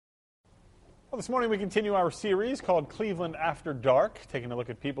Well, this morning we continue our series called Cleveland After Dark, taking a look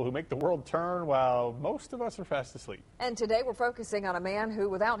at people who make the world turn while most of us are fast asleep. And today we're focusing on a man who,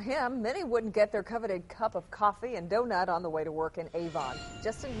 without him, many wouldn't get their coveted cup of coffee and donut on the way to work in Avon.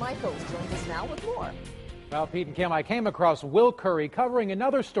 Justin Michaels joins us now with more. Well, Pete and Kim, I came across Will Curry covering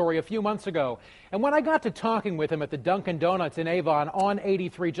another story a few months ago. And when I got to talking with him at the Dunkin Donuts in Avon on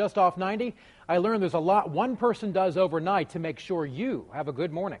 83, just off 90, I learned there's a lot one person does overnight to make sure you have a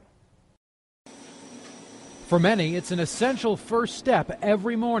good morning. For many, it's an essential first step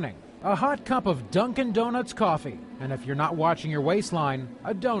every morning. A hot cup of Dunkin Donuts coffee. And if you're not watching your waistline,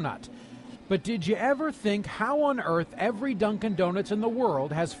 a donut. But did you ever think how on earth every Dunkin Donuts in the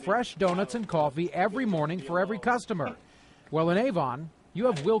world has fresh donuts and coffee every morning for every customer? Well, in Avon, you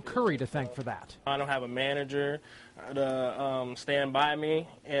have Will Curry to thank for that. I don't have a manager to stand by me,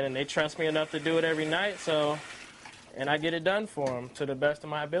 and they trust me enough to do it every night, and I get it done for them to the best of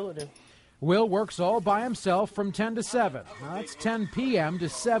my ability. Will works all by himself from 10 to 7. That's 10 p.m. to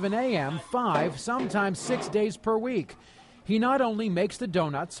 7 a.m., 5, sometimes 6 days per week. He not only makes the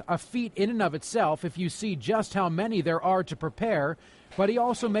donuts, a feat in and of itself if you see just how many there are to prepare, but he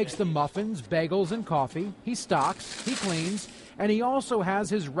also makes the muffins, bagels, and coffee. He stocks, he cleans, and he also has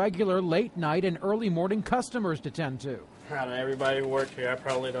his regular late night and early morning customers to tend to. Out of everybody who works here, I'm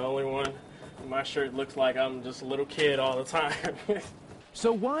probably the only one. My shirt looks like I'm just a little kid all the time.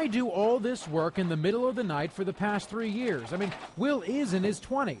 So why do all this work in the middle of the night for the past 3 years? I mean, Will is in his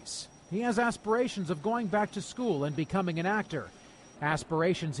 20s. He has aspirations of going back to school and becoming an actor.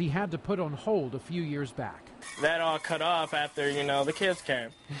 Aspirations he had to put on hold a few years back. That all cut off after, the kids came.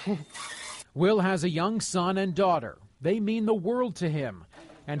 Will has a young son and daughter. They mean the world to him.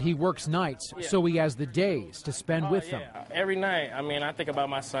 And he works nights, so he has the days to spend with them. Every night. I think about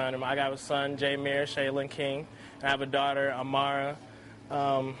my son. I got a son, Jameer, Shaylin King. I have a daughter, Amara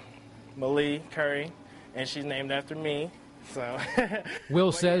Malie Curry, and she's named after me. So.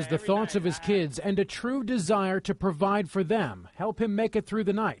 Will says the thoughts of his kids and a true desire to provide for them help him make it through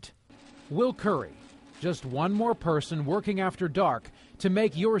the night. Will Curry, just one more person working after dark to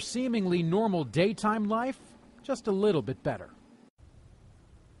make your seemingly normal daytime life just a little bit better.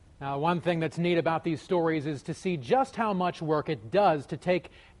 Now, one thing that's neat about these stories is to see just how much work it does to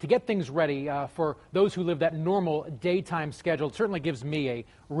get things ready for those who live that normal daytime schedule. It certainly gives me a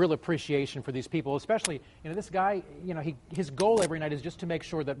real appreciation for these people, especially, this guy, his goal every night is just to make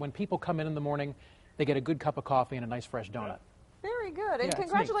sure that when people come in the morning, they get a good cup of coffee and a nice fresh donut. Very good. And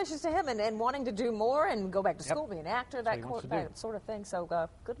congratulations to him and wanting to do more and go back to school, be an actor, that sort of thing. So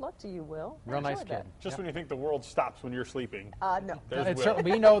good luck to you, Will. Real nice kid. Just when you think the world stops when you're sleeping. No.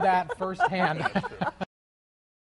 We know that firsthand.